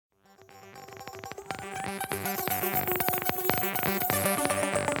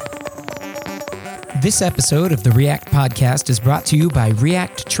This episode of the React Podcast is brought to you by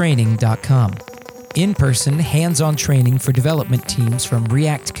ReactTraining.com. In-person, hands-on training for development teams from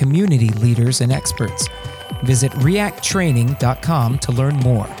React community leaders and experts. Visit ReactTraining.com to learn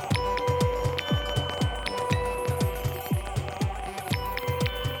more.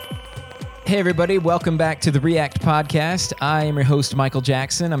 Hey everybody, welcome back to the React Podcast. I am your host, Michael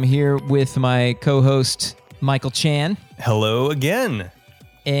Jackson. I'm here with my co-host, Michael Chan. Hello again.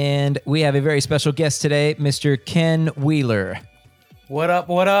 And we have a very special guest today, Mr. Ken Wheeler. What up,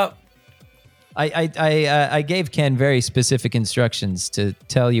 what up? I gave Ken very specific instructions to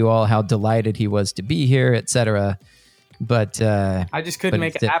tell you all how delighted he was to be here, etc. But I just couldn't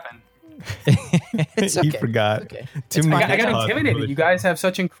make it happen. It's okay. You forgot. Okay. I got intimidated. You guys have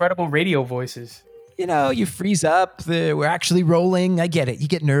such incredible radio voices. You know, you freeze up. We're actually rolling. I get it. You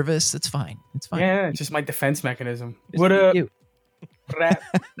get nervous. It's fine. It's fine. Yeah, it's just my defense mechanism. Just What up? you. Rap.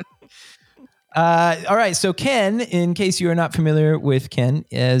 All right. So Ken, in case you are not familiar with Ken,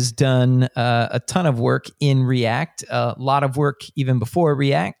 has done a ton of work in React, a lot of work even before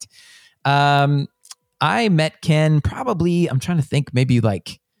React. I met Ken probably, I'm trying to think, maybe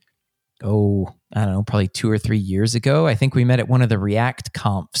like, I don't know, probably 2 or 3 years ago. I think we met at one of the React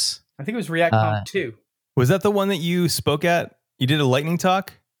Confs. I think it was React Conf 2. Was that the one that you spoke at? You did a lightning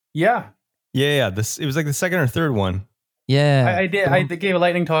talk? Yeah. Yeah. It was like the second or third one. Yeah. I did. I gave a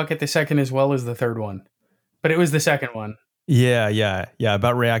lightning talk at the second as well as the third one. But it was the second one. Yeah.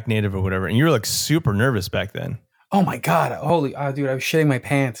 About React Native or whatever. And you were like super nervous back then. Oh my God. Dude, I was shitting my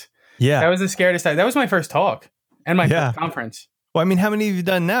pants. Yeah. That was the scariest time. That was my first talk and my first conference. Well, I mean, how many have you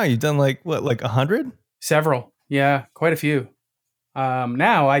done now? You've done like 100? Several. Yeah, quite a few.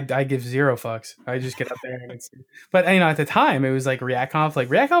 Now I give zero fucks. I just get up there and it's, but you know, at the time it was like React Conf. Like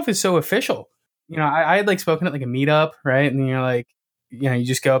React Conf is so official. You know, I had like spoken at like a meetup, right? And you're like, you know, you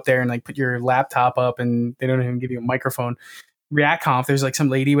just go up there and like put your laptop up and they don't even give you a microphone. React Conf, there's like some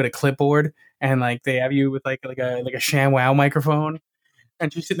lady with a clipboard and like they have you with like a ShamWow microphone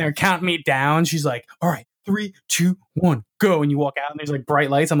and she's sitting there counting me down. She's like, all right, 3, 2, 1, go. And you walk out and there's like bright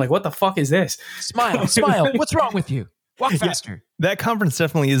lights. I'm like, what the fuck is this? Smile. What's wrong with you? Walk faster. Yeah, that conference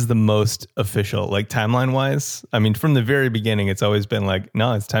definitely is the most official, like timeline wise. I mean, from the very beginning, it's always been like,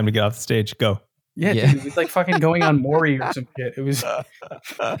 no, it's time to get off the stage. Go. Yeah. Dude, it's like fucking going on Maury or some shit. It was.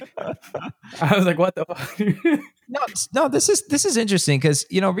 I was like, what the fuck? No. This is interesting because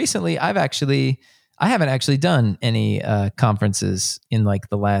recently I haven't actually done any conferences in like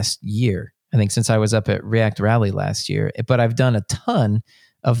the last year. I think since I was up at React Rally last year, but I've done a ton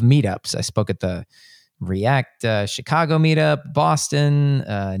of meetups. I spoke at the React Chicago meetup, Boston,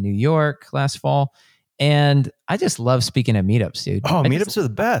 New York last fall. And I just love speaking at meetups, dude. Oh, meetups are the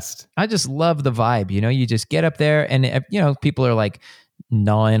best. I just love the vibe. You just get up there and, people are like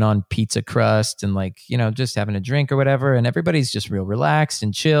gnawing on pizza crust and like, just having a drink or whatever. And everybody's just real relaxed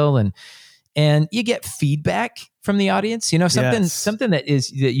and chill. And you get feedback from the audience. Something that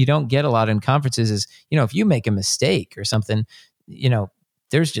you don't get a lot in conferences is, if you make a mistake or something,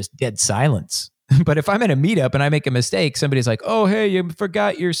 there's just dead silence. But if I'm at a meetup and I make a mistake, somebody's like, oh, hey, you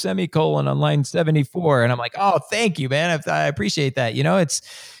forgot your semicolon on line 74. And I'm like, oh, thank you, man. I appreciate that.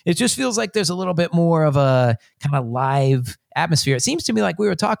 It just feels like there's a little bit more of a kind of live atmosphere. It seems to me like we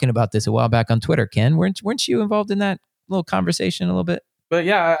were talking about this a while back on Twitter, Ken. Weren't you involved in that little conversation a little bit? But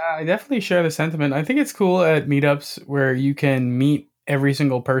yeah, I definitely share the sentiment. I think it's cool at meetups where you can meet every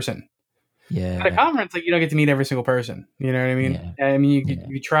single person. Yeah. At a conference, like you don't get to meet every single person. You know what I mean? Yeah. I mean,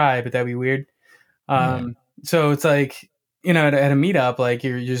 you try, but that'd be weird. So it's like, at a meetup, like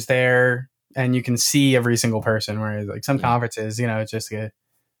you're just there and you can see every single person, whereas like some conferences, it's just a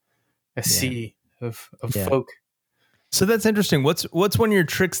sea of folk. So that's interesting. What's one of your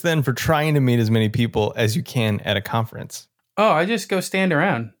tricks then for trying to meet as many people as you can at a conference? Oh, I just go stand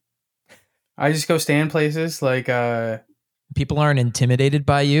around. I just go stand places like people aren't intimidated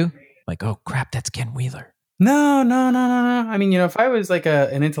by you. Like, oh crap, that's Ken Wheeler. No. I mean, if I was like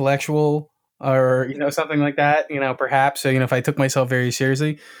an intellectual or, something like that, perhaps, if I took myself very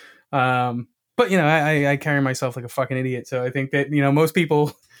seriously. But, I carry myself like a fucking idiot. So I think that, most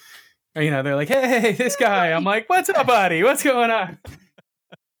people, they're like, hey, this guy. I'm like, what's up, buddy? What's going on?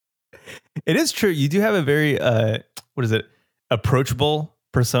 It is true. You do have a very, approachable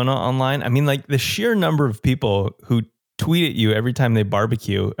persona online. I mean, like the sheer number of people who tweet at you every time they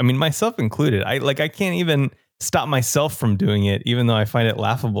barbecue. I mean, myself included. I can't even stop myself from doing it, even though I find it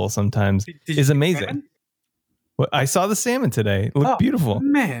laughable sometimes, is amazing. Well, I saw the salmon today. It looked beautiful.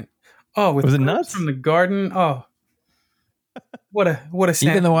 Man. Oh, was it nuts? From the garden. Oh, what a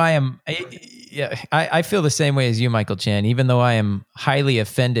salmon. Yeah, I feel the same way as you, Michael Chan. Even though I am highly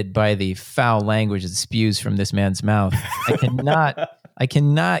offended by the foul language that spews from this man's mouth, I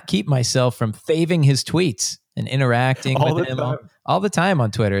cannot keep myself from faving his tweets and interacting with him all the time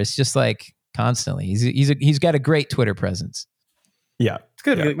on Twitter. It's just like constantly. He's got a great Twitter presence. Yeah, It's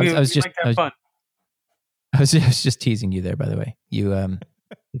good. Yeah. We like to have fun. I was just teasing you there, by the way. You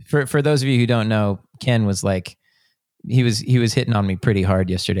for those of you who don't know, Ken was like he was hitting on me pretty hard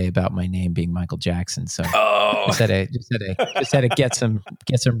yesterday about my name being Michael Jackson. So just had to get some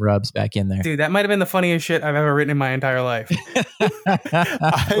rubs back in there. Dude, that might have been the funniest shit I've ever written in my entire life.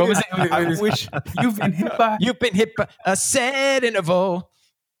 What was it? I wish You've been hit by a sad interval.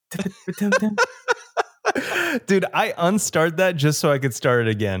 Dude, I unstarred that just so I could start it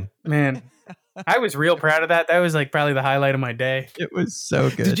again. Man, I was real proud of that. That was like probably the highlight of my day. It was so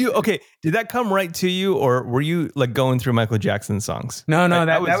good. Did that come right to you, or were you like going through Michael Jackson songs? No,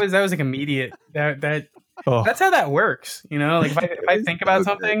 that was like immediate. That's how that works. You know, like if I think about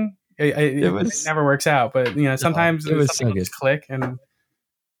something, it never works out. But you know, sometimes it was something will just click, and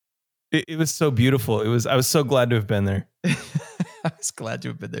it was so beautiful. I was so glad to have been there. I was glad to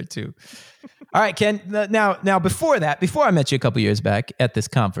have been there too. All right, Ken. Now, before I met you a couple years back at this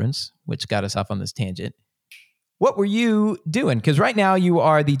conference, which got us off on this tangent, what were you doing? Because right now you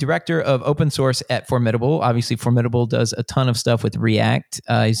are the director of open source at Formidable. Obviously, Formidable does a ton of stuff with React.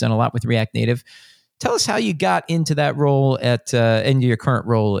 He's done a lot with React Native. Tell us how you got into that role into your current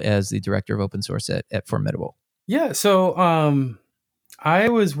role as the director of open source at Formidable. Yeah. So I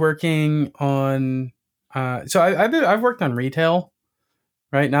was working on. I've worked on retail,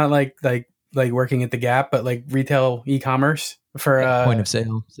 right? Not like working at the Gap, but like retail e-commerce for point of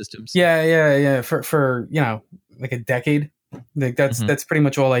sale systems. Yeah. For like a decade. Like that's pretty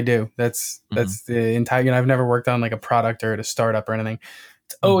much all I do. That's the entire. I've never worked on like a product or at a startup or anything.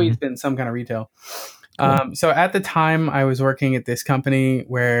 It's always been some kind of retail. Cool. So at the time, I was working at this company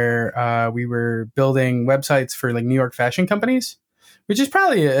where we were building websites for like New York fashion companies, which is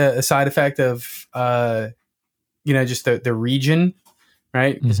probably a side effect of, just the region,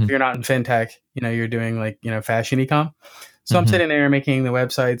 right? Because if you're not in fintech, you're doing like, fashion e-com. So I'm sitting there making the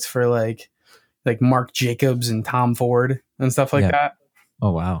websites for like Marc Jacobs and Tom Ford and stuff like that.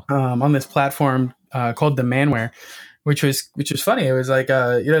 Oh, wow. On this platform called Demandware, which was funny. It was like,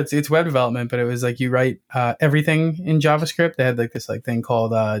 it's web development, but it was like you write everything in JavaScript. They had like this like thing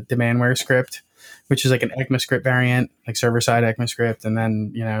called Demandware script, which is like an ECMAScript variant, like server-side ECMAScript. And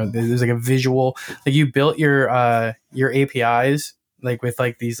then, there's like a visual, like you built your APIs, like with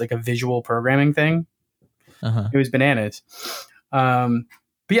like these, like a visual programming thing. It was bananas. But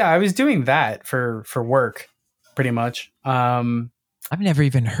yeah, I was doing that for work pretty much. I've never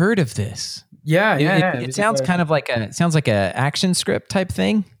even heard of this. Yeah. It sounds kind of like a action script type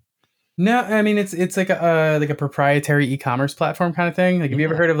thing. No, I mean it's like a proprietary e-commerce platform kind of thing. Like, have you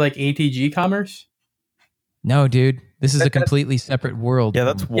ever heard of like ATG Commerce? No, dude. This is a completely separate world. Yeah,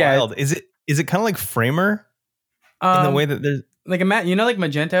 that's wild. Is it kind of like Framer in the way that there's like like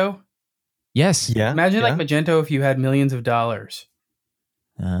Magento? Yes. Yeah. Imagine like Magento if you had millions of dollars.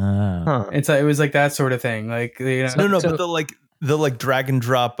 It was like that sort of thing. Like but the drag and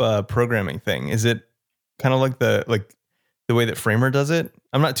drop programming thing. Is it kind of like the way that Framer does it?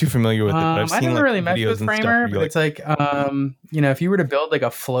 I'm not too familiar with it, but I've seen never like really messed videos with Framer, but it's like if you were to build like a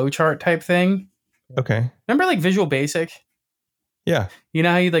flowchart type thing. Okay. Remember like Visual Basic? Yeah. You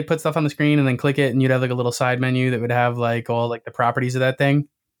know how you'd like put stuff on the screen and then click it and you'd have like a little side menu that would have like all like the properties of that thing?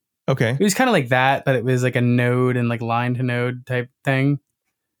 Okay. It was kind of like that, but it was like a node and like line to node type thing.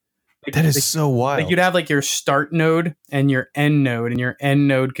 That is so wild. Like you'd have like your start node and your end node, and your end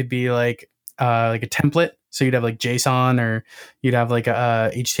node could be like a template. So you'd have like JSON, or you'd have like a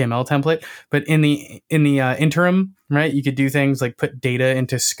HTML template. But in the interim, right, you could do things like put data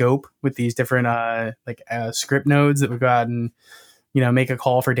into scope with these different script nodes that would go out and make a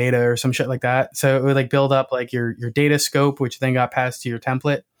call for data or some shit like that. So it would like build up like your data scope, which then got passed to your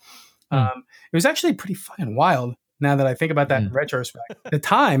template. It was actually pretty fucking wild. Now that I think about that in retrospect, at the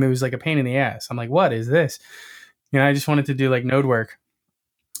time it was like a pain in the ass. I'm like, what is this? I just wanted to do like node work.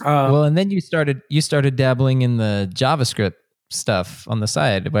 Well, and then you started dabbling in the JavaScript stuff on the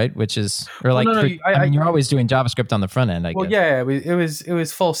side, right? Which is, or like, you're always doing JavaScript on the front end, I guess. Yeah, it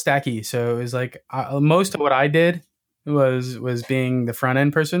was full stacky. So it was like most of what I did was being the front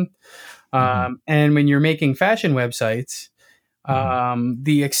end person. And when you're making fashion websites,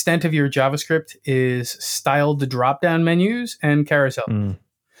 the extent of your JavaScript is styled drop-down menus and carousel.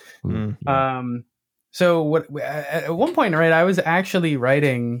 So at one point, right, I was actually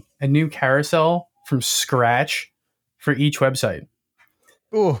writing a new carousel from scratch for each website.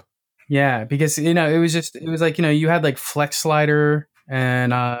 Oh, Yeah, because it was like you had like Flex Slider,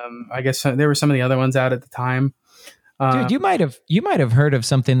 and I guess there were some of the other ones out at the time. Dude, you might have heard of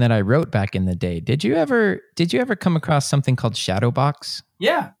something that I wrote back in the day. Did you ever come across something called Shadowbox?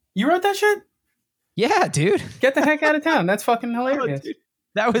 Yeah, you wrote that shit. Yeah, dude. Get the heck out of town. That's fucking hilarious. Dude,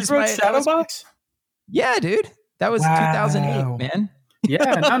 that was you wrote Shadowbox. Yeah, dude. That was 2008, man. Yeah,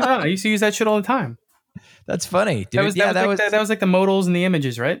 no. I used to use that shit all the time. That's funny, dude. That was like the modals and the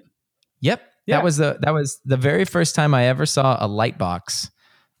images, right? Yep. Yeah. That was the very first time I ever saw a Lightbox.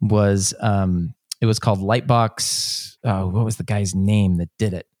 It was called Lightbox. What was the guy's name that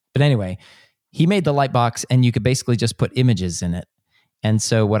did it? But anyway, he made the Lightbox, and you could basically just put images in it. And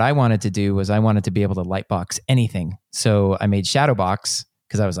so what I wanted to do was I wanted to be able to Lightbox anything. So I made Shadowbox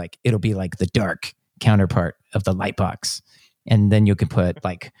because I was like, it'll be like the dark counterpart of the Lightbox. And then you can put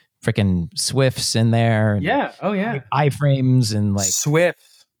like freaking Swifts in there. And yeah. Oh yeah. Iframes and like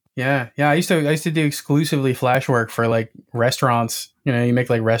Swifts. Yeah. I used to do exclusively Flash work for like restaurants. You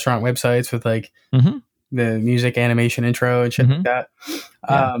make like restaurant websites with like the music animation intro and shit like that.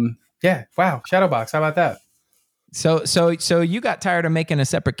 Yeah. Wow. Shadowbox. How about that? So you got tired of making a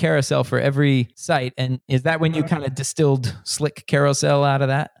separate carousel for every site, and is that when you kind of distilled Slick Carousel out of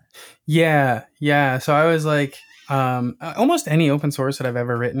that? Yeah. So I was like, almost any open source that I've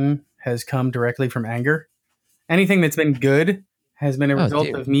ever written has come directly from anger. Anything that's been good has been a result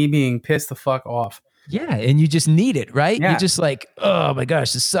of me being pissed the fuck off. Yeah, and you just need it, right? Yeah. You're just like, oh my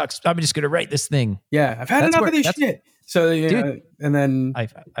gosh, this sucks. I'm just going to write this thing. Yeah, I've had enough of this shit. So, dude, and then I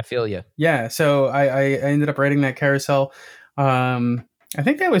feel you. Yeah, so I ended up writing that carousel. I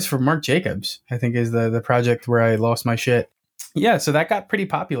think that was for Mark Jacobs, I think is the project where I lost my shit. Yeah, so that got pretty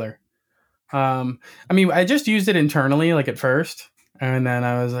popular. I just used it internally, like at first, and then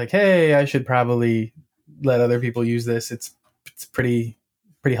I was like, hey, I should probably let other people use this. It's pretty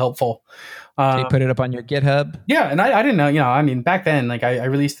helpful. So you put it up on your GitHub? Yeah, and I didn't know, back then, like I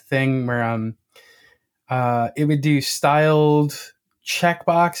released a thing where it would do styled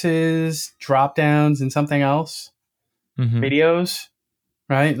checkboxes, drop downs, and something else. Videos,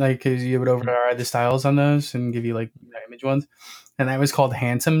 right? Like, because you would override the styles on those and give you like image ones, and that was called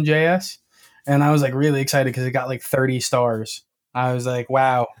Handsome.js. And I was like really excited because it got like 30 stars. I was like,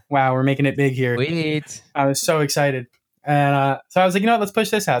 wow, we're making it big here. Sweet. I was so excited, and so I was like, let's push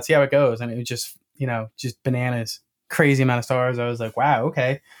this out, see how it goes. And it was just bananas, crazy amount of stars. I was like, wow,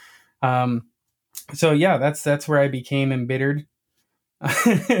 okay. So yeah, that's where I became embittered.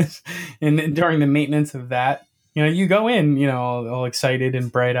 And during the maintenance of that, you go in, all excited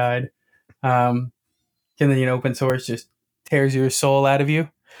and bright eyed. And then, open source just tears your soul out of you.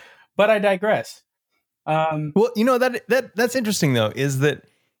 But I digress. Well, that's interesting though, is that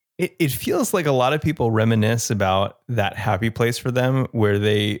it feels like a lot of people reminisce about that happy place for them where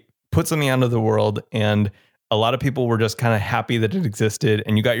they put something out of the world and a lot of people were just kind of happy that it existed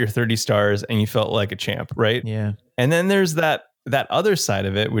and you got your 30 stars and you felt like a champ, right? Yeah. And then there's that other side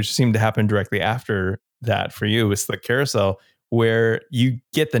of it, which seemed to happen directly after that for you with Slick Carousel, where you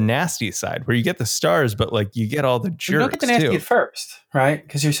get the nasty side, where you get the stars, but like you get all the jerks. You don't get the nasty at first, right?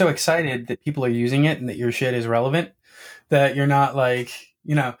 Because you're so excited that people are using it and that your shit is relevant that you're not like,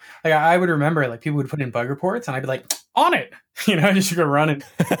 like I would remember like people would put in bug reports and I'd be like, on it, just go run and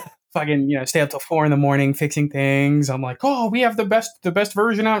fucking, stay up till 4 a.m. fixing things. I'm like, oh, we have the best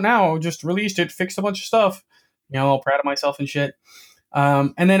version out now. Just released it, fixed a bunch of stuff. All proud of myself and shit.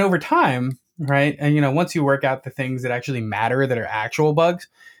 And then over time, right? And, once you work out the things that actually matter, that are actual bugs,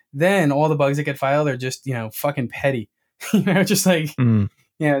 then all the bugs that get filed are just, fucking petty. Just like,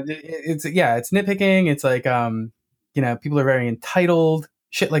 it's nitpicking. It's like, people are very entitled,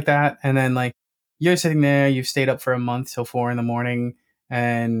 shit like that. And then like you're sitting there, you've stayed up for a month till 4 a.m.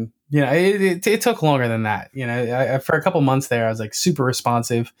 And, it took longer than that. I, for a couple months there, I was like super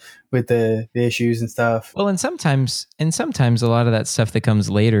responsive with the issues and stuff. Well, and sometimes a lot of that stuff that comes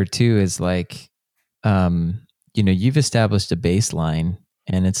later too is like, you've established a baseline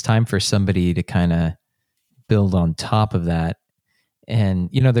and it's time for somebody to kind of build on top of that. And,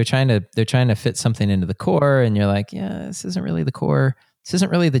 they're trying to fit something into the core and you're like, yeah, this isn't really the core. This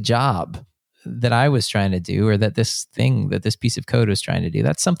isn't really the job that I was trying to do, or that this piece of code was trying to do.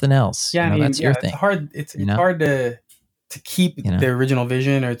 That's something else. Yeah, that's your thing. It's hard. It's hard to keep the original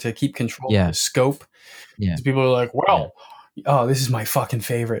vision or to keep control of the scope. Yeah, people are like, well, oh, this is my fucking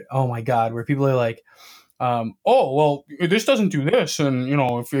favorite. Oh my god, where people are like, oh well, this doesn't do this, and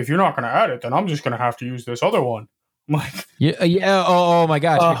if you're not going to add it, then I'm just going to have to use this other one. I'm like, yeah. Oh my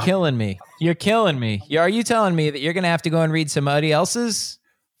gosh, you're killing me. You're killing me. Are you telling me that you're going to have to go and read somebody else's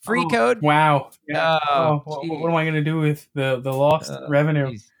free code? Wow. Yeah. What am I going to do with the lost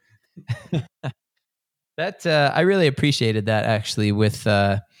revenue? That I really appreciated that actually with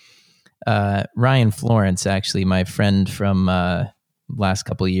Ryan Florence, actually my friend from last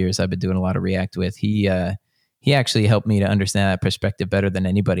couple of years I've been doing a lot of React with. He actually helped me to understand that perspective better than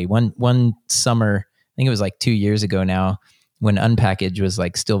anybody. One summer, I think it was like 2 years ago now, when Unpackage was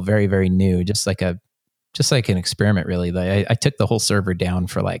like still very, very new, just like an experiment really. Like I took the whole server down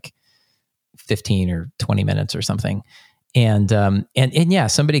for like 15 or 20 minutes or something. And yeah,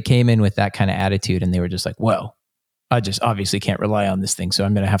 somebody came in with that kind of attitude and they were just like, well, I just obviously can't rely on this thing. So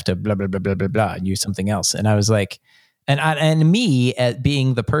I'm going to have to blah, blah, blah, blah, blah, blah, and use something else. And I was like, and me at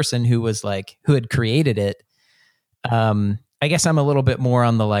being the person who was like, who had created it, I guess I'm a little bit more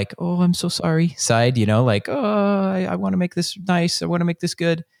on the like, oh, I'm so sorry side, like, oh, I want to make this nice. I want to make this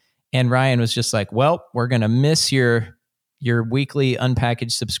good. And Ryan was just like, well, we're going to miss your weekly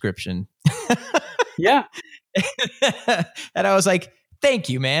Unpackaged subscription. Yeah. And I was like, thank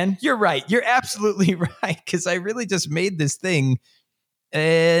you, man. You're right. You're absolutely right. Because I really just made this thing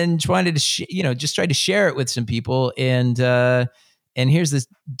and wanted to, just try to share it with some people. And here's this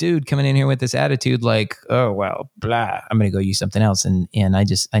dude coming in here with this attitude like, oh, well, blah, I'm going to go use something else. And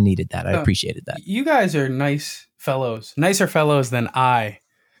I needed that. I appreciated that. You guys are nice fellows, nicer fellows than I.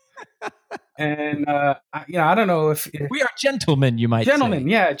 And I don't know if we are gentlemen, you might gentlemen, say.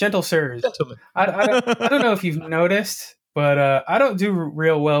 Yeah, gentle sirs. Gentlemen. I don't know if you've noticed, but I don't do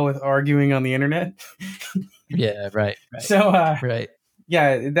real well with arguing on the internet. Yeah, right. So right.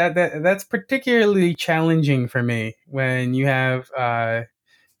 Yeah, that's particularly challenging for me when you have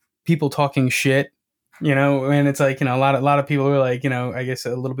people talking shit, and it's like, a lot of people are like, I guess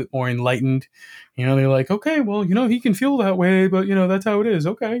a little bit more enlightened. They're like, okay, well, he can feel that way, but that's how it is.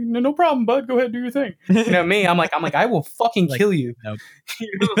 Okay, no problem, bud. Go ahead, do your thing. Me, I'm like, I will fucking kill you. Nope.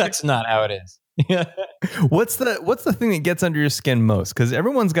 That's not how it is. What's the thing that gets under your skin most? Because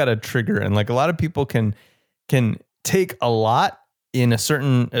everyone's got a trigger, and like a lot of people can take a lot in a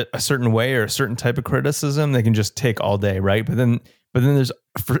certain way or a certain type of criticism. They can just take all day, right? But then there's,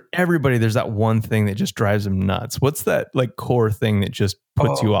 for everybody, there's that one thing that just drives them nuts. What's that like core thing that just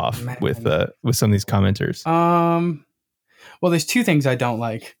puts you off with some of these commenters? Well, there's two things I don't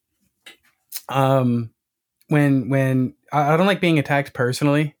like. When I don't like being attacked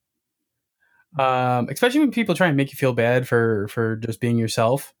personally. Especially when people try and make you feel bad for just being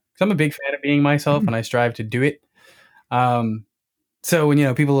yourself. Because I'm a big fan of being myself and I strive to do it. So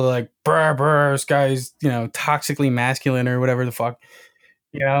when, people are like, brr, this guy's, toxically masculine or whatever the fuck,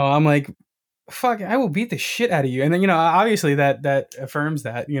 I'm like, fuck, I will beat the shit out of you. And then, obviously that affirms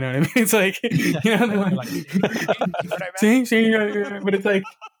that, you know what I mean? It's like, see, but it's like,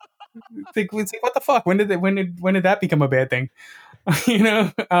 what the fuck? When did that become a bad thing?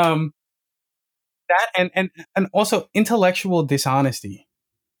 That and also intellectual dishonesty,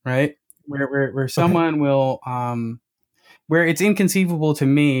 right? Where someone will, where it's inconceivable to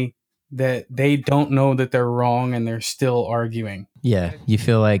me that they don't know that they're wrong and they're still arguing. Yeah, you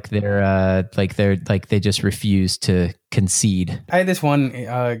feel like they just refuse to concede. I had this one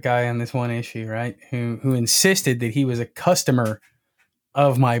guy on this one issue, right, who insisted that he was a customer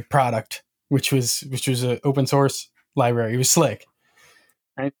of my product, which was an open source library. It was Slick,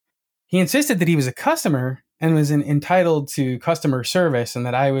 right? He insisted that he was a customer and was entitled to customer service, and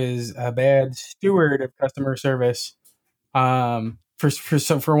that I was a bad steward of customer service.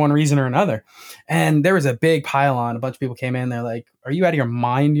 For one reason or another. And there was a big pile on. A bunch of people came in. They're like, "Are you out of your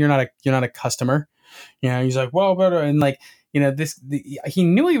mind? You're not a customer." He's like, "Well, but," and like, he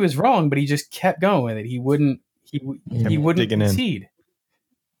knew he was wrong, but he just kept going with it. He wouldn't concede.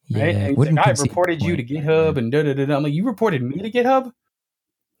 Right? Yeah, and he's like, "I reported you to GitHub and da da da." I'm like, "You reported me to GitHub?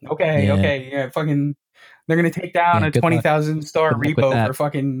 Okay, yeah, fucking. They're gonna take down a 20,000 star repo for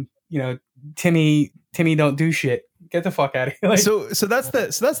fucking Timmy don't do shit. Get the fuck out of here." Like, so that's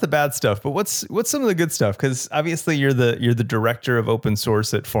the bad stuff. But what's some of the good stuff? Because obviously you're the director of open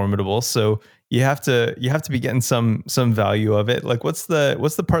source at Formidable, so you have to be getting some value of it. Like what's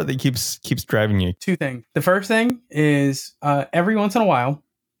the part that keeps driving you? Two things. The first thing is every once in a while,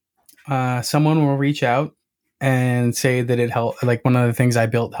 someone will reach out and say that it helped. Like one of the things I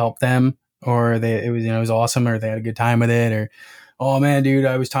built helped them, or it was awesome, or they had a good time with it, or oh man, dude,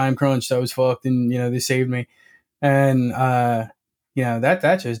 I was time crunched, I was fucked, and this saved me. And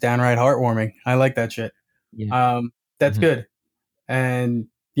that's just downright heartwarming. I like that shit. Yeah. That's good. And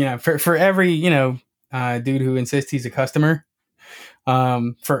for every dude who insists he's a customer,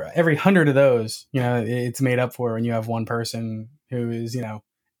 for every 100 of those, it's made up for when you have one person who is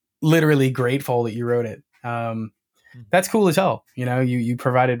literally grateful that you wrote it. That's cool as hell. You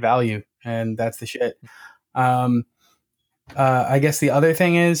provided value, and that's the shit. I guess the other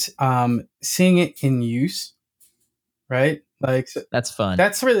thing is seeing it in use, right? Like That's fun.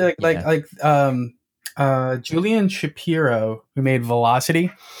 that's really Yeah. Julian Shapiro, who made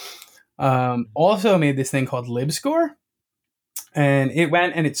Velocity, also made this thing called LibScore. And it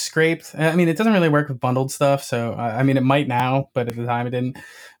went and it scraped. I mean, it doesn't really work with bundled stuff. So, I mean, it might now, but at the time it didn't.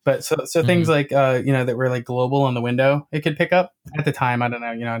 But so things like, that were like global on the window, it could pick up. At the time, I don't know,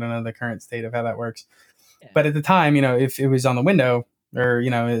 I don't know the current state of how that works. Yeah. But at the time, if it was on the window or,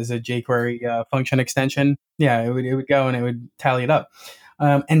 as a jQuery function extension, it would go and it would tally it up.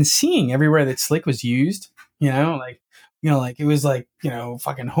 And seeing everywhere that Slick was used, like it was like,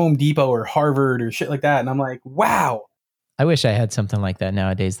 fucking Home Depot or Harvard or shit like that. And I'm like, wow. I wish I had something like that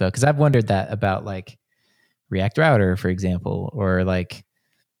nowadays, though, because I've wondered that about like React Router, for example, or like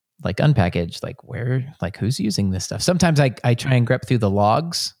Unpackage, like who's using this stuff? Sometimes I try and grep through the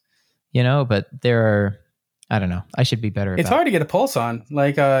logs, but there are, I don't know. I should be better. It's hard to get a pulse on.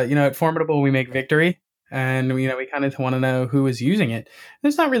 Like, at Formidable, we make Victory, and we kind of want to know who is using it.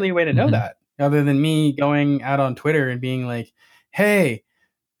 There's not really a way to know that other than me going out on Twitter and being like, "Hey,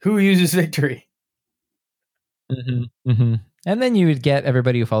 who uses Victory?" And then you would get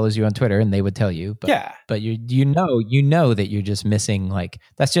everybody who follows you on Twitter, and they would tell you. But you know that you're just missing, like,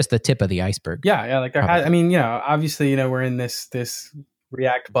 that's just the tip of the iceberg. Yeah. Like there has. I mean, obviously, we're in this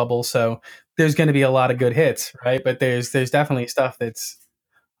React bubble, so there's going to be a lot of good hits, right? But there's definitely stuff that's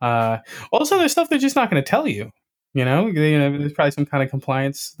also there's stuff they're just not going to tell you. There's probably some kind of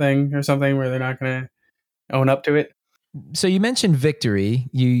compliance thing or something where they're not going to own up to it. So you mentioned Victory.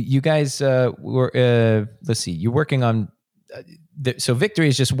 You guys were let's see. You're working on. So Victory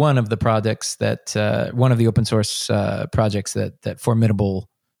is just one of the projects that one of the open source projects that Formidable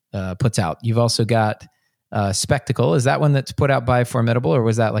puts out. You've also got Spectacle. Is that one that's put out by Formidable, or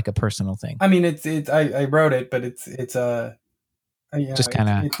was that like a personal thing? I mean, I wrote it, but it's just kind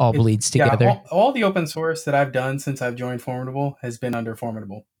of all bleeds together. Yeah, all the open source that I've done since I've joined Formidable has been under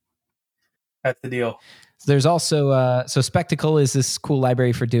Formidable. That's the deal. There's also so Spectacle is this cool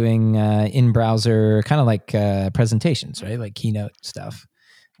library for doing in-browser kind of like presentations, right? Like keynote stuff.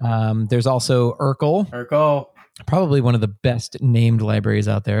 There's also Urkel. Probably one of the best named libraries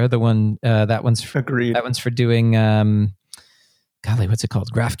out there. The one that one's agreed. That one's for doing golly, what's it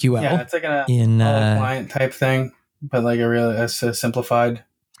called? GraphQL. Yeah, it's like a client type thing, but like a simplified.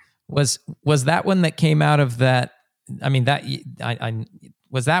 Was that one that came out of that? I mean, that I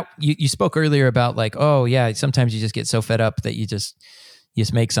was that you spoke earlier about like, oh yeah, sometimes you just get so fed up that you just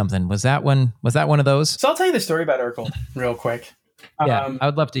make something. Was that one of those? So I'll tell you the story about Urkel real quick. Yeah, I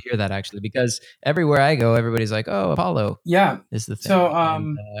would love to hear that actually, because everywhere I go, everybody's like, oh, Apollo. Yeah, is the thing. So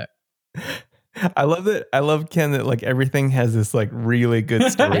I love it. I love, Ken, that like everything has this like really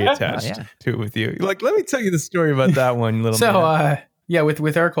good story attached to it with you. You're like, let me tell you the story about that one little. So with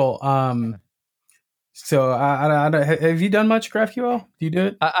Urkel. So have you done much GraphQL? Do you do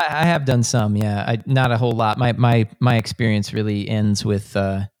it? I have done some, yeah. Not a whole lot. My experience really ends with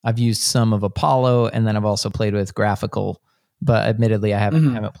I've used some of Apollo, and then I've also played with Graphical, but admittedly I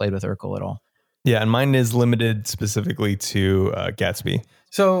haven't played with Urkel at all. Yeah, and mine is limited specifically to Gatsby.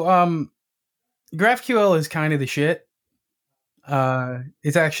 So GraphQL is kind of the shit.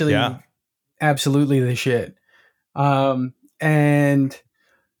 It's actually absolutely the shit. And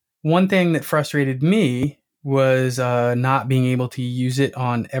one thing that frustrated me was not being able to use it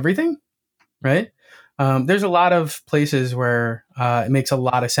on everything, right? There's a lot of places where it makes a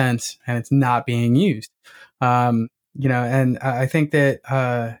lot of sense and it's not being used. And I think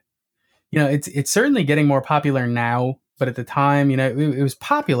that, it's certainly getting more popular now, but at the time, it was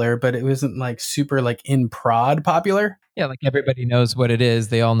popular, but it wasn't like super like in prod popular. Yeah, like everybody knows what it is.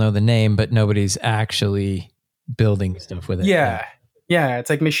 They all know the name, but nobody's actually building stuff with it. Yeah, it's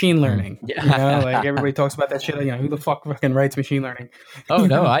like machine learning. Like everybody talks about that shit. Who the fuck fucking writes machine learning? Oh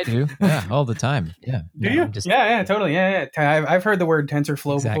no, I do. Yeah, all the time. Yeah. Do you? Yeah, totally. Yeah. I've heard the word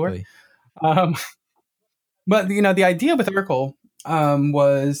TensorFlow before. But the idea with Urkel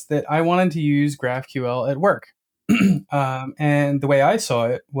was that I wanted to use GraphQL at work. And the way I saw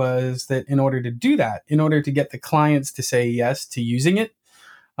it was that in order to do that, in order to get the clients to say yes to using it,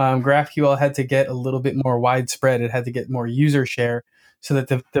 GraphQL had to get a little bit more widespread. It had to get more user share so that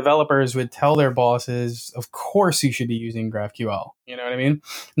the developers would tell their bosses, of course you should be using GraphQL. You know what I mean?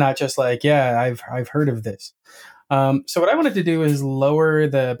 Not just like, yeah, I've heard of this. So what I wanted to do is lower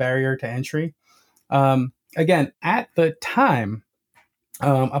the barrier to entry. Again, at the time,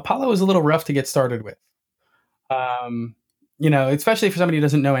 Apollo was a little rough to get started with. Especially for somebody who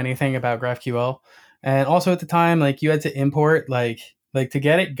doesn't know anything about GraphQL. And also at the time, like you had to import like like to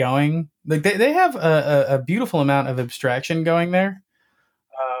get it going, like they have a beautiful amount of abstraction going there.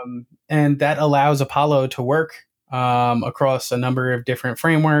 And that allows Apollo to work across a number of different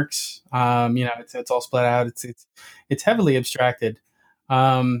frameworks. It's all split out. It's heavily abstracted,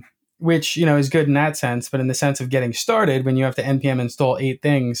 which is good in that sense. But in the sense of getting started, when you have to npm install 8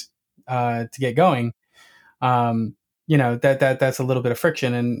 things to get going, that's a little bit of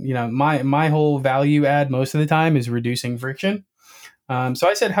friction. And my whole value add most of the time is reducing friction. So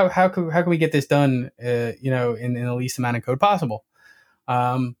I said, how can we get this done? In the least amount of code possible.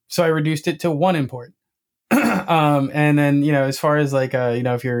 So I reduced it to 1 import. And then, as far as like,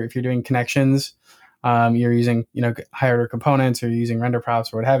 if you're doing connections, you're using, higher order components or you're using render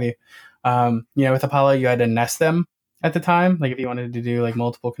props or what have you. With Apollo, you had to nest them at the time. Like if you wanted to do like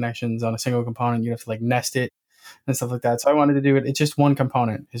multiple connections on a single component, you'd have to like nest it and stuff like that. So I wanted to do it. It's just 1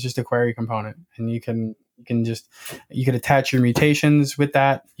 component. It's just a query component. And you can attach your mutations with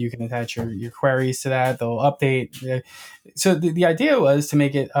that. You can attach your queries to that. They'll update. So the idea was to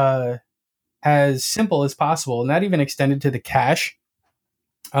make it as simple as possible, and that even extended to the cache.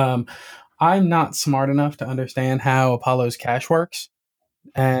 I'm not smart enough to understand how Apollo's cache works,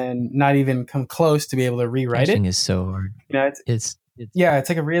 and not even come close to be able to rewrite Caching it. is so hard. It's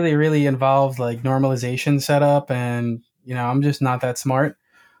like a really, really involved like normalization setup, and I'm just not that smart.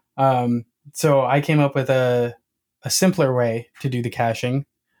 So I came up with a simpler way to do the caching.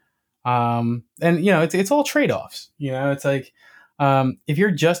 And it's all trade-offs. It's like if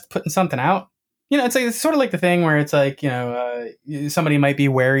you're just putting something out, it's sort of like the thing where it's like, somebody might be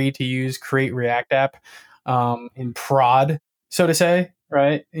wary to use create React app in prod, so to say,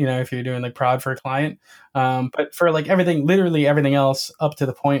 right? If you're doing like prod for a client. But for like literally everything else up to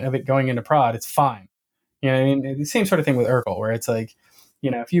the point of it going into prod, it's fine. The same sort of thing with Urkel, where it's like,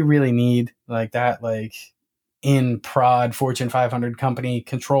 if you really need like that, like in prod Fortune 500 company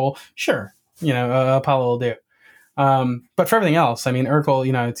control, sure, Apollo will do. But for everything else, I mean, Urkel,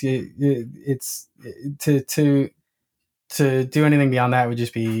 it's to do anything beyond that would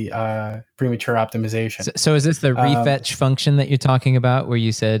just be premature optimization. So is this the refetch function that you're talking about, where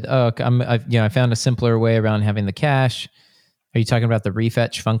you said, "Oh, I found a simpler way around having the cache"? Are you talking about the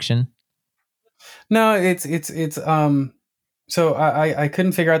refetch function? No, it's so I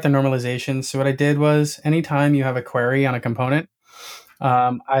couldn't figure out the normalization. So what I did was, anytime you have a query on a component,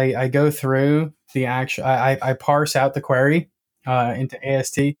 I go through the actual, I parse out the query into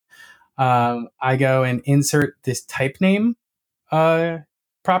AST. I go and insert this type name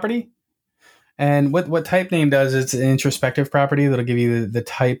property. And what type name does is it's an introspective property that'll give you the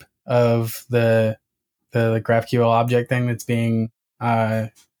type of the GraphQL object thing that's being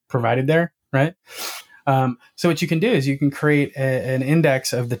provided there, right? So what you can do is you can create an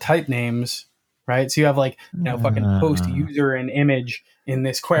index of the type names, right? So you have like, fucking post user and image in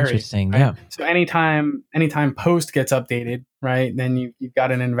this query. Interesting, right? yeah. So anytime post gets updated, right, then you've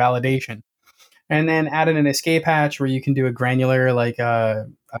got an invalidation. And then added an escape hatch where you can do a granular, like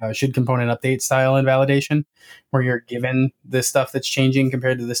should component update style invalidation, where you're given the stuff that's changing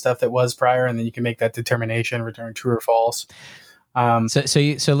compared to the stuff that was prior, and then you can make that determination, return true or false.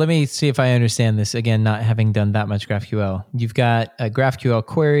 So let me see if I understand this, again, not having done that much GraphQL. You've got a GraphQL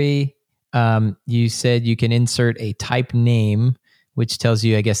query. You said you can insert a type name, which tells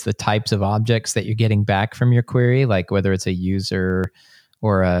you, I guess, the types of objects that you're getting back from your query, like whether it's a user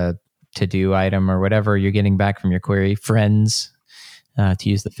or a to-do item or whatever you're getting back from your query. Friends, to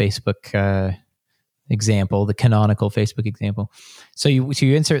use the Facebook example, the canonical Facebook example. So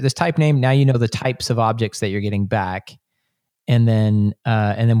you insert this type name. Now you know the types of objects that you're getting back. And then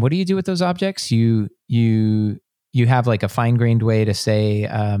what do you do with those objects? You have like a fine-grained way to say,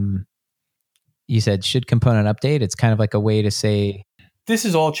 you said should component update. It's kind of like a way to say, this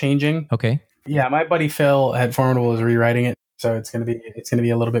is all changing. Okay. Yeah, my buddy Phil at Formidable is rewriting it, so it's gonna be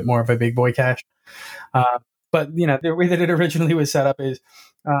a little bit more of a big boy cache. But the way that it originally was set up is,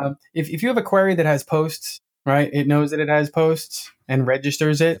 if you have a query that has posts, right? It knows that it has posts and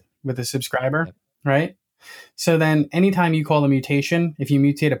registers it with a subscriber, yep. Right? So then anytime you call a mutation, if you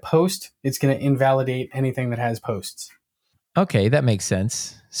mutate a post, it's going to invalidate anything that has posts. Okay, that makes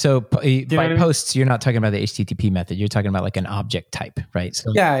sense. So by posts, you're not talking about the HTTP method. You're talking about like an object type, right?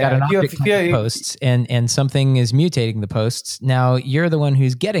 So yeah. An object type of posts, and something is mutating the posts. Now you're the one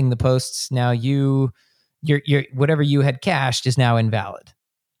who's getting the posts. Now you're whatever you had cached is now invalid.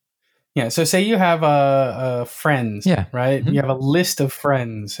 Yeah. So say you have friends, yeah. Right? Mm-hmm. You have a list of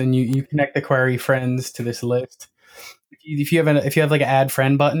friends, and you connect the query friends to this list. If you have like an add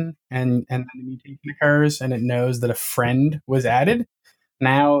friend button, and the mutation occurs, and it knows that a friend was added,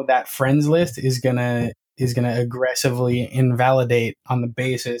 now that friends list is gonna is going to aggressively invalidate on the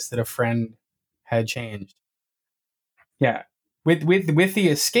basis that a friend had changed. Yeah. With the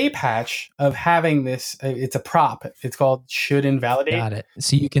escape hatch of having this, it's a prop. It's called should invalidate. Got it.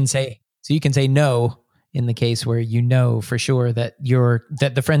 So you can say no in the case where you know for sure that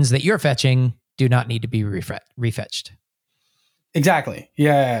the friends that you're fetching do not need to be refetched. Exactly.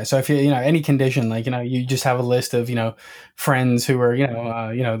 Yeah. So if any condition, like, you just have a list of, friends who are,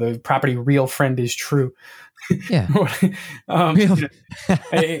 the property real friend is true. Yeah.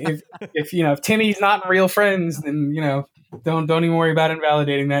 If Timmy's not real friends, then, don't even worry about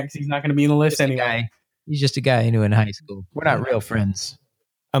invalidating that because he's not going to be in the list anyway. He's just a guy I knew in high school. We're not real friends.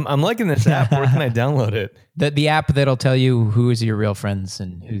 I'm liking this app. Where can I download it? The app that'll tell you who is your real friends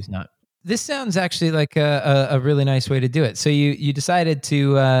and who's not. This sounds actually like a really nice way to do it. So you decided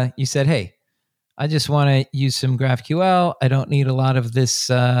to, you said, hey, I just want to use some GraphQL. I don't need a lot of this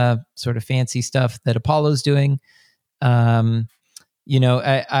sort of fancy stuff that Apollo's doing. You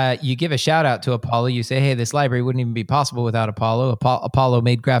give a shout out to Apollo. You say, hey, this library wouldn't even be possible without Apollo. Apollo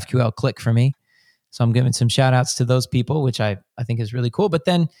made GraphQL click for me. So I'm giving some shout outs to those people, which I think is really cool. But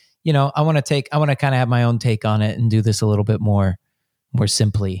then, I want to kind of have my own take on it and do this a little bit more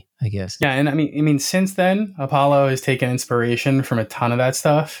simply, I guess. Yeah. And I mean, since then, Apollo has taken inspiration from a ton of that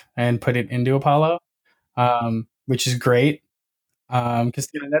stuff and put it into Apollo, which is great. Because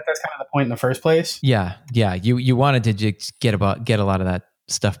that's kind of the point in the first place. Yeah. You wanted to just get a lot of that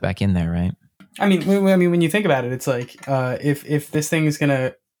stuff back in there, right? I mean, when you think about it, it's like if this thing is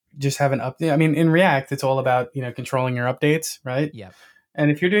gonna just have an update. I mean, in React, it's all about controlling your updates, right? Yeah. And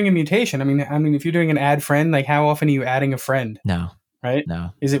if you're doing a mutation, I mean, if you're doing an add friend, like how often are you adding a friend? No. Right? No.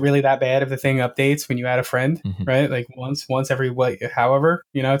 Is it really that bad if the thing updates when you add a friend? Mm-hmm. Right? Like once every however,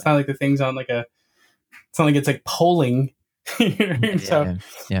 it's not like the thing's on it's not like it's like polling. So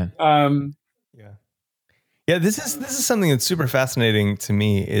yeah, this is something that's super fascinating to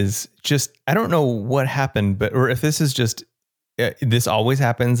me. Is just I don't know what happened, or if this is just this always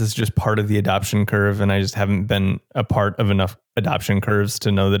happens. It's just part of the adoption curve, and I just haven't been a part of enough adoption curves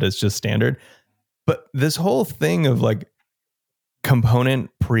to know that it's just standard. But this whole thing of like component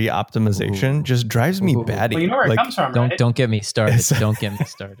pre-optimization just drives me batty. Well, you know where it comes from, right? Don't get me started. Don't get me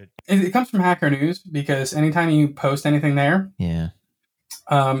started. It comes from Hacker News because anytime you post anything there, yeah,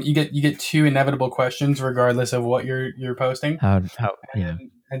 you get two inevitable questions regardless of what you're posting. And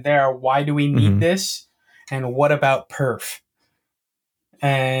they are, why do we need this, and what about perf?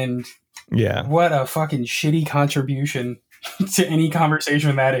 And what a fucking shitty contribution to any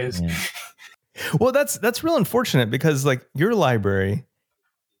conversation that is. Yeah. Well, that's real unfortunate because like your library,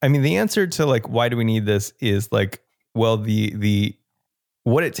 I mean, the answer to like, why do we need this is like, well, the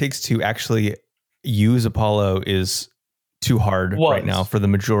what it takes to actually use Apollo is too hard right now for the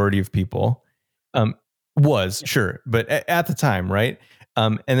majority of people. Sure. But at the time, right.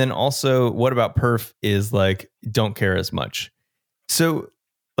 And then also what about perf is like, don't care as much. So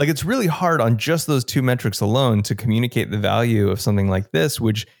like, it's really hard on just those two metrics alone to communicate the value of something like this,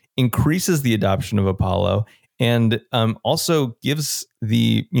 which increases the adoption of Apollo and also gives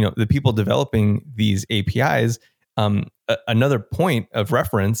the people developing these APIs another point of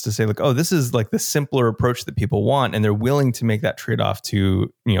reference to say like, oh, this is like the simpler approach that people want, and they're willing to make that trade-off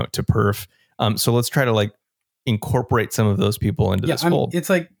to perf. So let's try to like incorporate some of those people into this fold. It's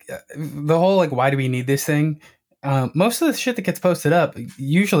like the whole like, why do we need this thing? Most of the shit that gets posted up,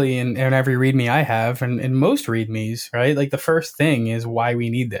 usually in every README I have, and in most READMEs, right? Like the first thing is why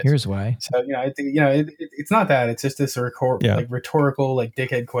we need this. Here's why. So it's not that. It's just this like rhetorical, like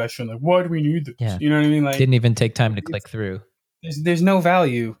dickhead question, like why do we need this? Yeah. You know what I mean? Like didn't even take time to click through. There's no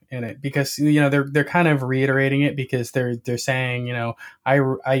value in it because they're kind of reiterating it because they're saying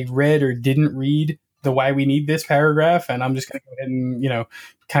I read or didn't read the why we need this paragraph, and I'm just going to go ahead and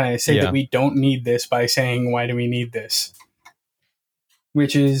kind of say that we don't need this by saying why do we need this,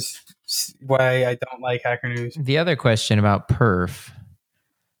 which is why I don't like Hacker News. The other question about perf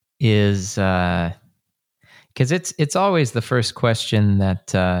is because it's always the first question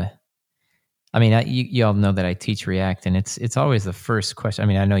that you all know that I teach React, and it's always the first question. I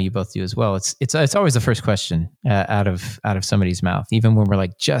mean, I know you both do as well. It's always the first question out of somebody's mouth, even when we're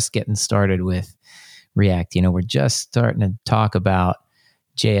like just getting started with React. We're just starting to talk about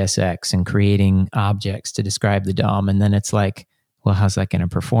JSX and creating objects to describe the DOM, and then it's like, well, how's that going to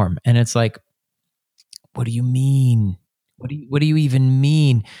perform? And it's like, what do you mean? What do you even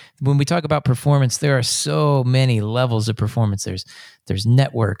mean? When we talk about performance, there are so many levels of performance. There's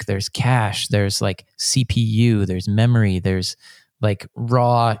network, there's cache, there's like CPU, there's memory, there's like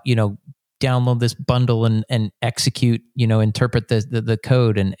raw, download this bundle and execute, interpret the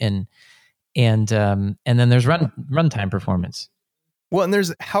code and and then there's runtime performance. Well, and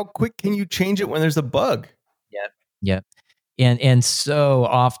there's how quick can you change it when there's a bug? Yeah. And so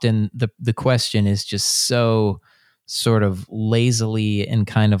often the question is just so sort of lazily and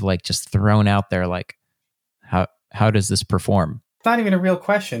kind of like just thrown out there, like how does this perform? It's not even a real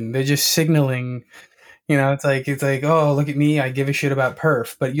question. They're just signaling, it's like, oh, look at me, I give a shit about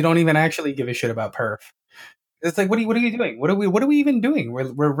perf, but you don't even actually give a shit about perf. It's like, what are you doing? What are we even doing?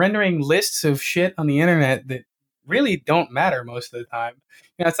 We're rendering lists of shit on the internet that really don't matter most of the time.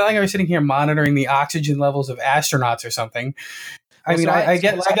 It's not like I'm sitting here monitoring the oxygen levels of astronauts or something. I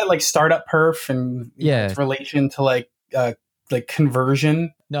get like startup perf and its relation to like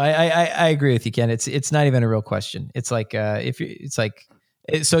conversion. No, I agree with you, Ken. It's not even a real question. It's like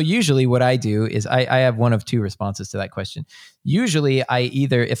so usually what I do is I have one of two responses to that question. Usually I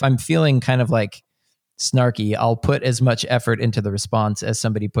either, if I'm feeling kind of like snarky, I'll put as much effort into the response as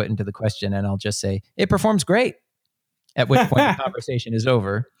somebody put into the question, and I'll just say it performs great. At which point the conversation is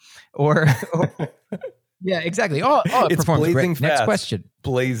over, or yeah, exactly. Oh, it it's performs great. Fast. Next question,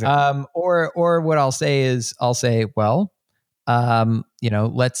 blazing. Or what I'll say, well,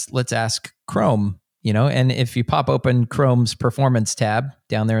 let's ask Chrome. And if you pop open Chrome's performance tab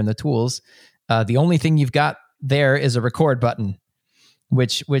down there in the tools, the only thing you've got there is a record button,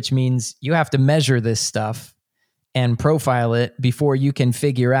 which means you have to measure this stuff and profile it before you can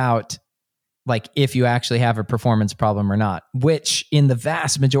figure out like if you actually have a performance problem or not, which in the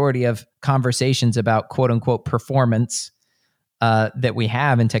vast majority of conversations about quote unquote performance that we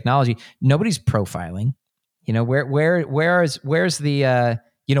have in technology, nobody's profiling. Where is the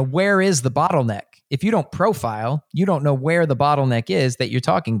bottleneck? If you don't profile, you don't know where the bottleneck is that you're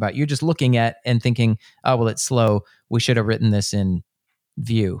talking about. You're just looking at and thinking, oh, well, it's slow. We should have written this in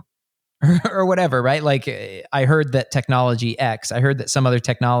Vue or whatever, right? Like I heard that technology X, I heard that some other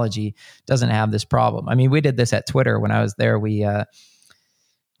technology doesn't have this problem. I mean, we did this at Twitter when I was there. We had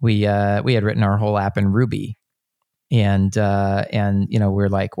written our whole app in Ruby, and we're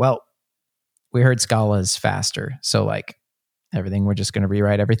like, well, we heard Scala is faster, so like everything, we're just going to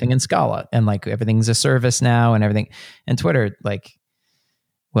rewrite everything in Scala, and like everything's a service now, and everything. And Twitter, like,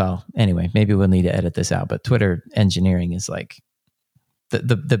 well, anyway, maybe we'll need to edit this out, but Twitter engineering is like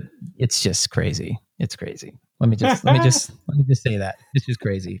the it's just crazy. It's crazy. Let me just say that it's just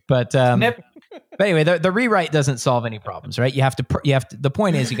crazy. But anyway, the rewrite doesn't solve any problems, right? You have to. The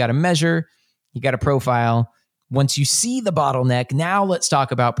point is, you got to measure, you got to profile. Once you see the bottleneck, now let's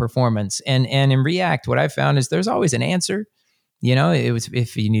talk about performance. And in React, what I found is there's always an answer.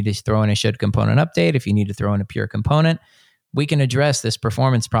 If you need to throw in a should component update, if you need to throw in a pure component, we can address this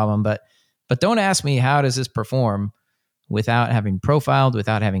performance problem. But don't ask me how does this perform without having profiled,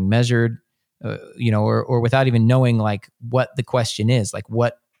 without having measured, or without even knowing like what the question is, like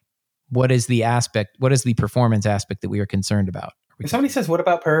what is the aspect, what is the performance aspect that we are concerned about. If somebody says, what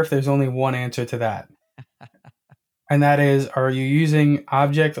about perf? There's only one answer to that. And that is, are you using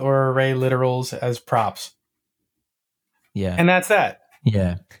object or array literals as props? Yeah. And that's that.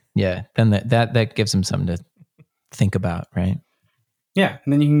 Yeah. Yeah. Then that gives them something to think about, right? Yeah.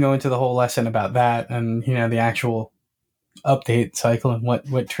 And then you can go into the whole lesson about that and, the actual update cycle and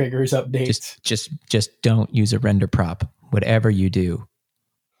what triggers updates. Just don't use a render prop, whatever you do,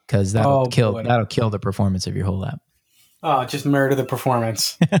 because that'll kill the performance of your whole app. Oh, just murder the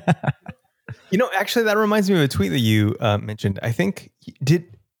performance. Actually, that reminds me of a tweet that you mentioned. I think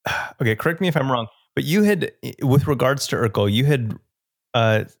okay, correct me if I'm wrong, but you had, with regards to Urkel, you had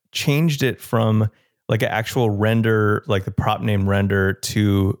changed it from like an actual render, like the prop name render,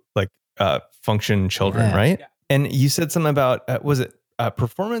 to like function children, right? Yeah. And you said something about, was it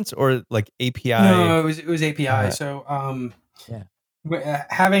performance or like API? No, it was API. So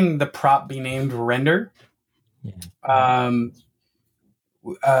having the prop be named render,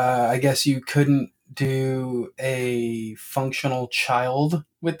 I guess you couldn't do a functional child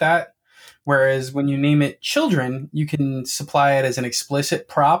with that. Whereas when you name it children, you can supply it as an explicit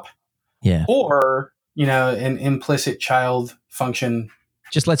prop, or an implicit child function.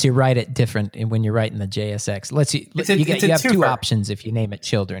 Just lets you write it different when you're writing the JSX. You have two options if you name it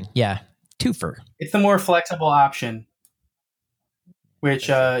children. Yeah, twofer. It's the more flexible option, which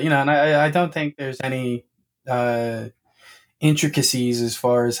and I don't think there's any intricacies as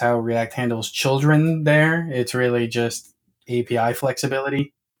far as how React handles children there. It's really just API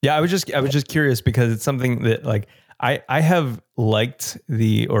flexibility. Yeah, I was just curious because it's something that like I have liked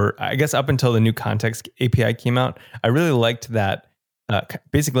or I guess up until the new context API came out, I really liked that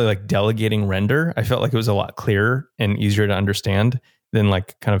basically like delegating render. I felt like it was a lot clearer and easier to understand. than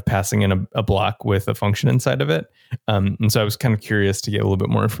like kind of passing in a block with a function inside of it. And so I was kind of curious to get a little bit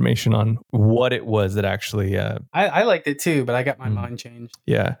more information on what it was that actually. I liked it too, but I got my mind changed.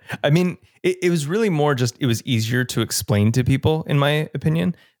 Yeah. I mean, it was really more just, it was easier to explain to people, in my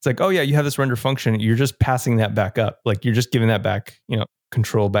opinion. It's like, oh yeah, you have this render function. You're just passing that back up. Like you're just giving that back,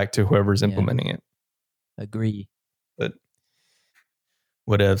 control back to whoever's implementing it. Agree. But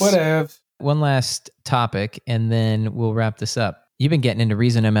whatevs. Whatevs. One last topic, and then we'll wrap this up. You've been getting into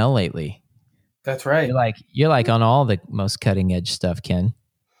Reason ML lately. That's right. You're like on all the most cutting edge stuff, Ken.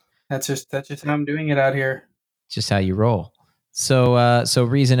 That's just how I'm doing it out here. It's just how you roll. So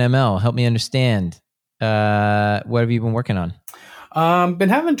Reason ML, help me understand. What have you been working on? Been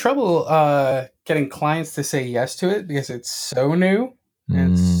having trouble getting clients to say yes to it because it's so new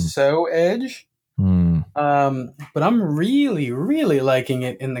and so edge. But I'm really, really liking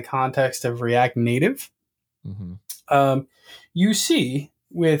it in the context of React Native. Mm-hmm. You see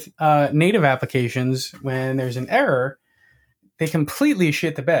with native applications, when there's an error, they completely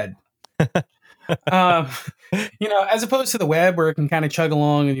shit the bed. As opposed to the web where it can kind of chug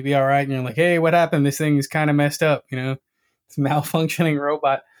along and you'd be all right. And you're like, hey, what happened? This thing is kind of messed up. It's a malfunctioning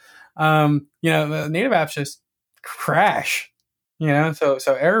robot. The native apps just crash, so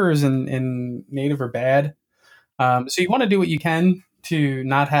errors in native are bad. So you want to do what you can to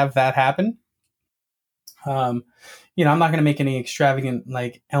not have that happen. I'm not going to make any extravagant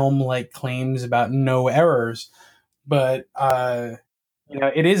like Elm-like claims about no errors, but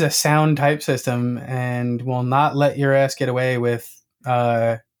it is a sound type system and will not let your ass get away with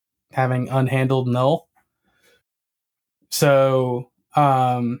having unhandled null. So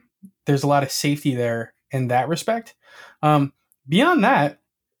there's a lot of safety there in that respect. Beyond that,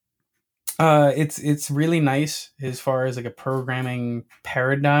 it's really nice as far as like a programming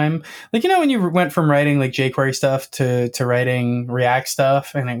paradigm. Like, when you went from writing like jQuery stuff to writing React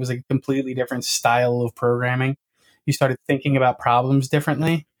stuff, and it was like a completely different style of programming. You started thinking about problems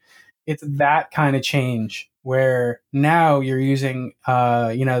differently. It's that kind of change where now you're using,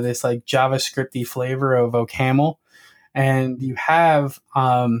 this like JavaScripty flavor of OCaml, and you have,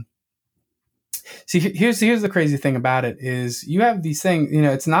 see, here's the crazy thing about it is you have these things,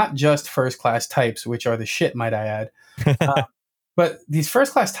 it's not just first class types, which are the shit, might I add. But these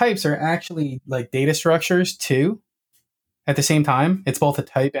first class types are actually like data structures too. At the same time, it's both a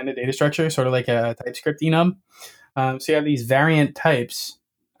type and a data structure, sort of like a TypeScript enum. So you have these variant types,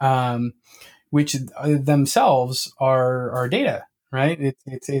 which themselves are data, right?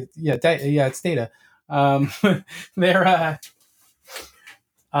 It's data. They're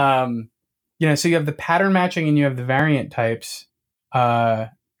so you have the pattern matching and you have the variant types, and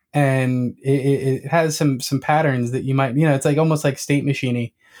it has some patterns that you might, it's like almost like state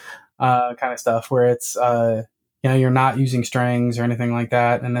machiney kind of stuff where it's you're not using strings or anything like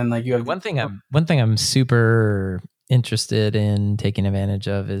that, and then like you have one thing I'm super interested in taking advantage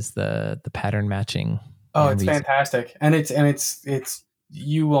of is the pattern matching. Oh, it's Reason. Fantastic, and it's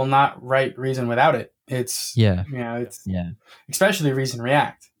you will not write Reason without it. It's especially Reason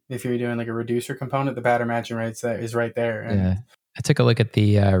React. If you're doing like a reducer component, the pattern matching is right there. And I took a look at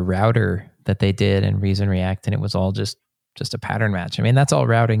the router that they did in Reason React, and it was all just a pattern match. I mean, that's all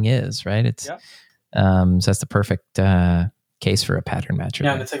routing is, right? It's so that's the perfect case for a pattern matcher.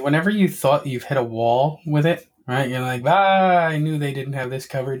 Yeah, and it's like whenever you thought you've hit a wall with it, right? You're like, I knew they didn't have this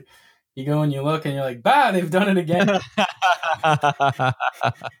covered. You go and you look, and you're like, they've done it again.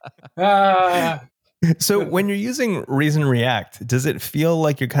 So when you're using Reason React, does it feel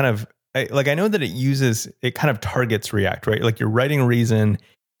like you're kind of like, I know that it kind of targets React, right? Like you're writing Reason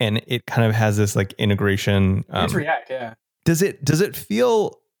and it kind of has this like integration. It's React, yeah. Does it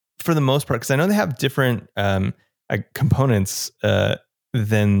feel for the most part, because I know they have different components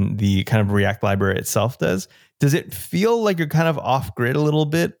than the kind of React library itself does. Does it feel like you're kind of off grid a little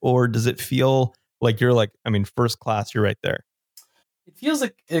bit, or does it feel like you're like, first class, you're right there? It feels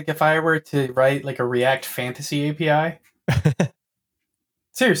like if I were to write like a React Fantasy API.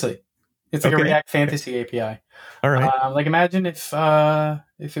 Seriously, it's like a React Fantasy API. All right. Like imagine if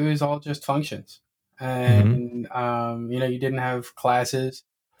it was all just functions, and you didn't have classes,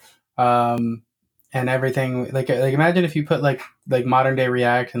 and everything. Like imagine if you put like modern day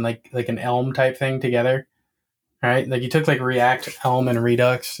React and like an Elm type thing together, right? Like you took like React, Elm, and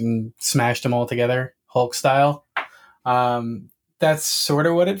Redux and smashed them all together, Hulk style. That's sort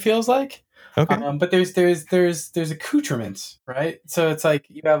of what it feels like. Okay. But there's accoutrements, right? So it's like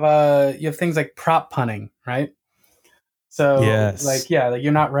you have things like prop punning, right? So yes. like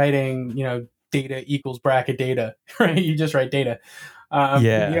you're not writing, data equals bracket data, right? You just write data. You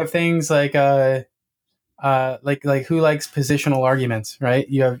have things like like who likes positional arguments, right?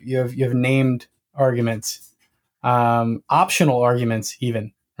 You have named arguments, optional arguments,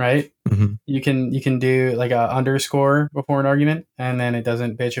 even, right? Mhm. You can do like a underscore before an argument, and then it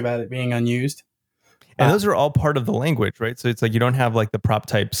doesn't bitch about it being unused. And those are all part of the language, right? So it's like you don't have like the prop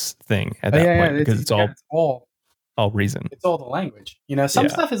types thing at that point because it's all reason. It's all the language. Some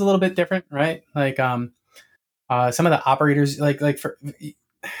Yeah. stuff is a little bit different, right? Like some of the operators, like for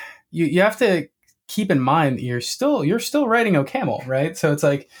you have to keep in mind that you're still writing OCaml, right? So it's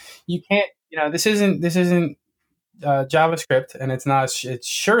like you can't, this isn't JavaScript, and it's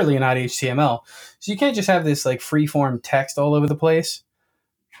surely not HTML. So you can't just have this like free form text all over the place,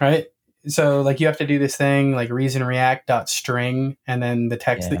 right? So like you have to do this thing like reason react dot string and then the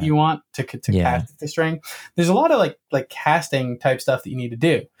text that you want to cast the string. There's a lot of like casting type stuff that you need to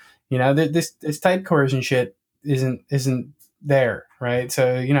do. This type coercion shit isn't there, right?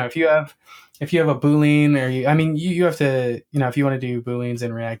 So if you have a Boolean, or you have to, if you want to do Booleans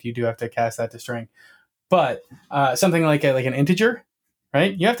in React, you do have to cast that to string. But something like an integer,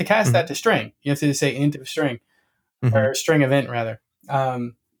 right? You have to cast that to string. You have to say int of string, or string of int rather.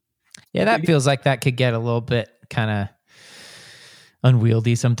 That feels like that could get a little bit kind of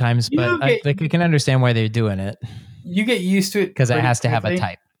unwieldy sometimes, but I can understand why they're doing it. You get used to it because it has to have a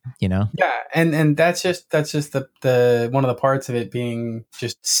type, Yeah, and that's just the one of the parts of it being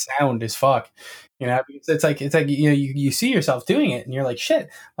just sound as fuck. It's like you see yourself doing it, and you're like, shit.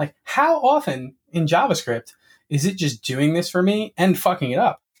 Like, how often in JavaScript is it just doing this for me and fucking it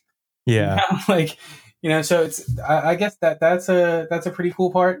up? Yeah, so it's. I guess that's a pretty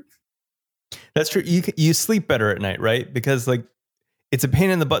cool part. That's true. You sleep better at night, right? Because like it's a pain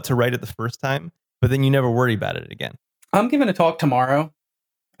in the butt to write it the first time, but then you never worry about it again. I'm giving a talk tomorrow,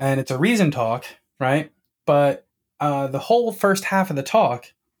 and it's a reason talk, right? But the whole first half of the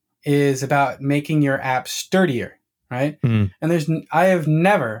talk is about making your app sturdier, right? And I have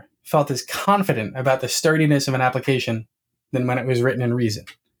never felt as confident about the sturdiness of an application than when it was written in Reason.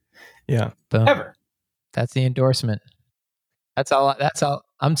 Yeah, ever. That's the endorsement. That's all.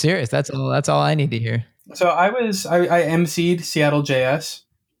 I'm serious. That's all I need to hear. So I emceed Seattle JS,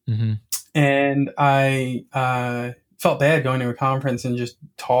 and I felt bad going to a conference and just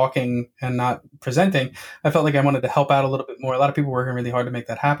talking and not presenting. I felt like I wanted to help out a little bit more. A lot of people working really hard to make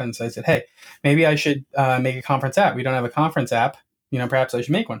that happen. So I said, hey, maybe I should make a conference app. We don't have a conference app. Perhaps I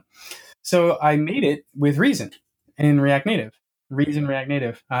should make one. So I made it with Reason in React Native. Reason React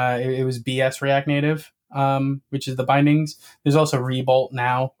Native. It was BS React Native, which is the bindings. There's also Rebolt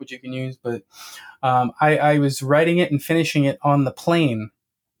now, which you can use. But I was writing it and finishing it on the plane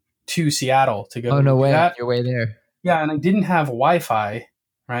to Seattle to go. Oh, no way. Your way there. Yeah, and I didn't have Wi-Fi,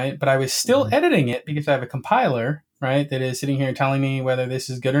 right? But I was still editing it because I have a compiler, right, that is sitting here telling me whether this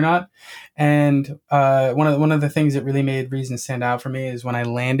is good or not. And one of the things that really made Reason stand out for me is when I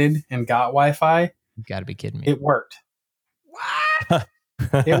landed and got Wi-Fi. You got to be kidding me. It worked. What?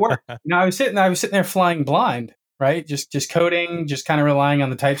 It worked. I was sitting there flying blind, right? Just coding, just kind of relying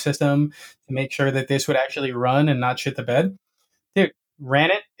on the type system to make sure that this would actually run and not shit the bed. Dude, ran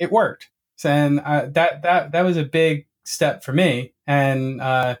it. It worked. And that was a big step for me. And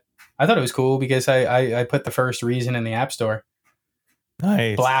I thought it was cool because I put the first Reason in the App Store.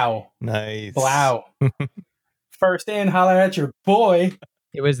 Nice. Blow. Nice. Blow. First in, holler at your boy.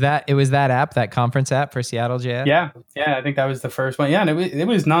 It was that app, that conference app for Seattle JS. Yeah. I think that was the first one. Yeah, and it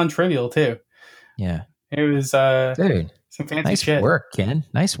was non-trivial too. Yeah. It was dude, some fancy nice shit. Nice work, Ken.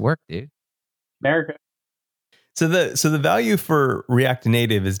 Nice work, dude. America. So the value for React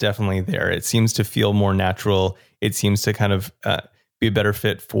Native is definitely there. It seems to feel more natural. It seems to kind of be a better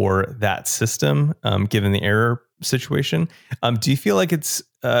fit for that system, given the error situation. Do you feel like it's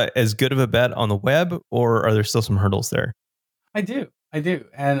as good of a bet on the web, or are there still some hurdles there? I do.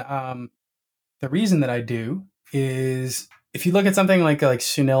 And the reason that I do is if you look at something like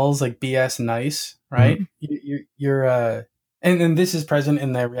Sunil's like BS Nice, right? You're and this is present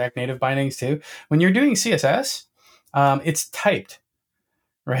in the React Native bindings too. When you're doing CSS, it's typed,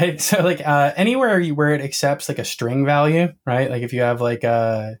 right? So like anywhere where it accepts like a string value, right? Like if you have like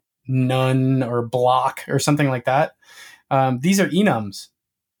a none or block or something like that, these are enums,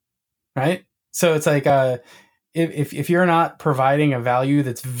 right? So it's like if you're not providing a value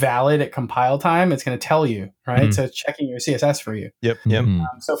that's valid at compile time, it's going to tell you, right? So it's checking your CSS for you. Yep.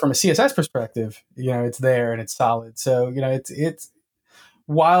 So from a CSS perspective, it's there and it's solid. So, it's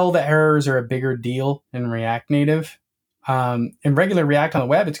while the errors are a bigger deal in React Native, in regular React on the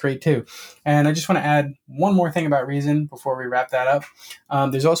web, it's great too. And I just want to add one more thing about Reason before we wrap that up.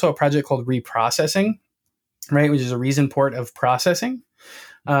 There's also a project called Reprocessing, right? Which is a Reason port of processing,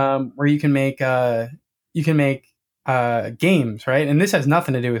 where you can make you can make games, right? And this has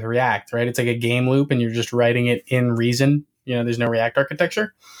nothing to do with React, right? It's like a game loop and you're just writing it in Reason. There's no React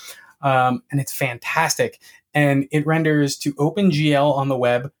architecture. And it's fantastic. And it renders to OpenGL on the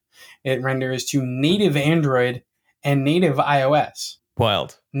web. It renders to native Android and native iOS.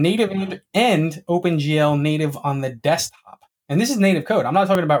 Wild. Native and OpenGL native on the desktop. And this is native code. I'm not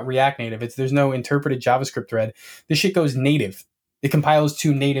talking about React Native. There's no interpreted JavaScript thread. This shit goes native. It compiles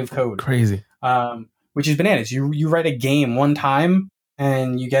to native code. Crazy. Which is bananas. You write a game one time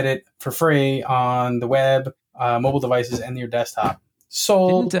and you get it for free on the web, mobile devices, and your desktop.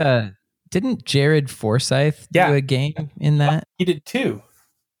 Sold. Didn't Jared Forsyth do a game in that? He did too.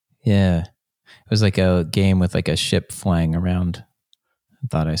 Yeah. It was like a game with like a ship flying around. I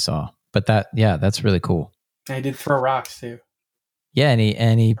thought I saw. But that's really cool. And he did Throw Rocks too. Yeah,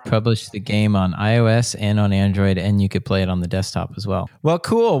 and he published the game on iOS and on Android, and you could play it on the desktop as well. Well,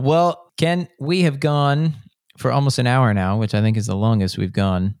 cool. Well, Ken, we have gone for almost an hour now, which I think is the longest we've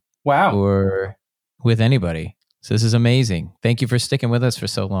gone. Wow. Or with anybody. So this is amazing. Thank you for sticking with us for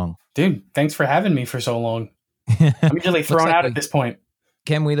so long. Dude, thanks for having me for so long. I'm usually thrown out at this point.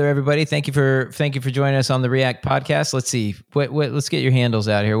 Ken Wheeler, everybody, thank you for joining us on the React podcast. Let's see. Let's get your handles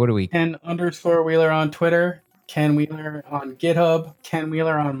out here. What are we? Ken_Wheeler on Twitter. Ken Wheeler on GitHub. Ken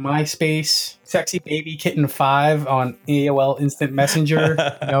Wheeler on MySpace. Sexy Baby Kitten 5 on AOL Instant Messenger.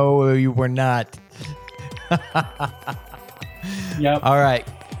 No, you were not. Yep. All right.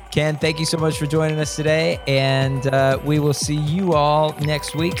 Ken, thank you so much for joining us today. And we will see you all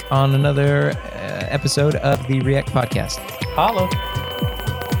next week on another episode of the React Podcast. Holla.